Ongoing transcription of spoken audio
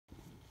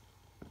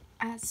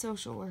As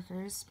social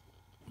workers,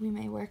 we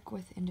may work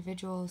with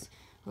individuals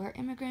who are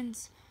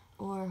immigrants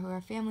or who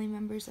are family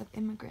members of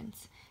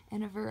immigrants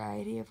in a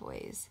variety of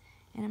ways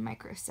in a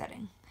micro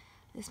setting.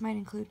 This might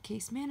include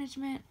case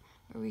management,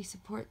 where we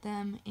support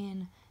them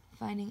in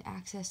finding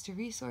access to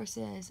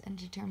resources and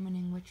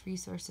determining which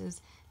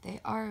resources they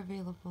are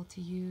available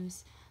to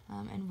use,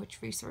 and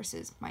which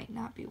resources might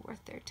not be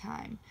worth their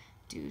time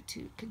due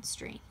to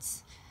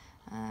constraints.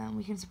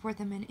 We can support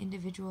them in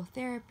individual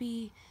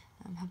therapy,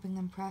 helping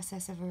them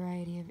process a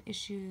variety of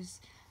issues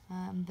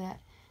that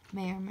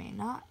may or may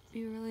not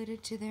be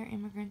related to their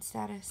immigrant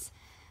status.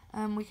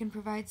 We can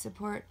provide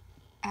support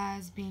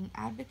as being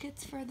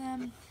advocates for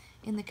them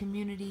in the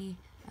community,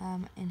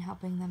 in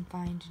helping them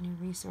find new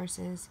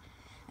resources.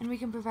 And we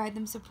can provide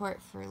them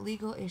support for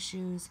legal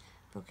issues,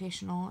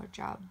 vocational or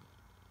job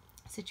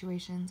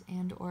situations,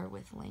 and or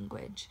with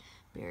language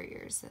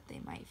barriers that they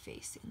might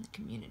face in the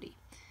community.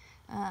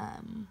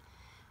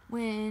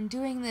 When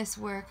doing this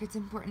work, it's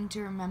important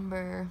to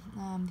remember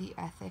the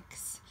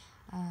ethics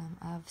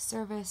of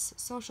service,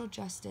 social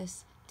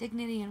justice,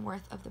 dignity and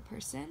worth of the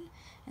person,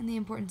 and the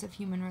importance of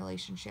human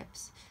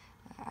relationships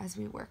as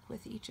we work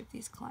with each of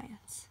these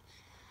clients.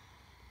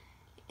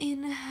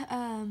 In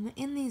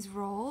these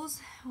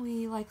roles,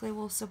 we likely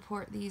will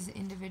support these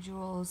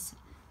individuals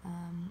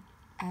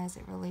as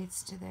it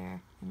relates to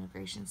their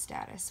immigration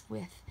status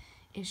with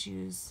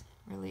issues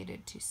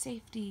related to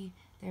safety,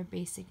 their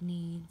basic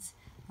needs,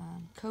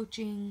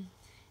 coaching,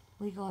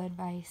 legal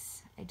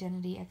advice,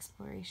 identity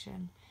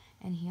exploration,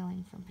 and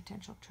healing from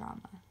potential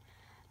trauma.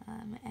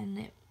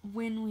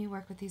 When we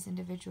work with these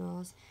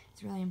individuals,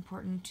 it's really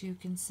important to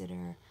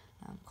consider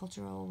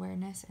cultural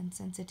awareness and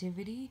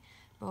sensitivity,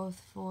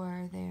 both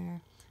for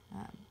their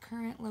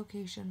current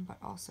location, but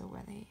also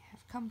where they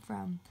have come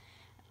from,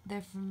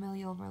 their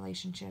familial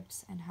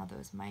relationships and how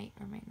those might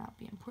or may not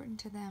be important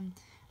to them,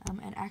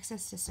 and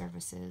access to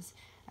services,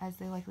 as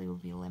they likely will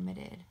be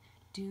limited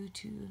due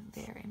to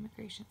their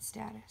immigration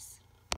status.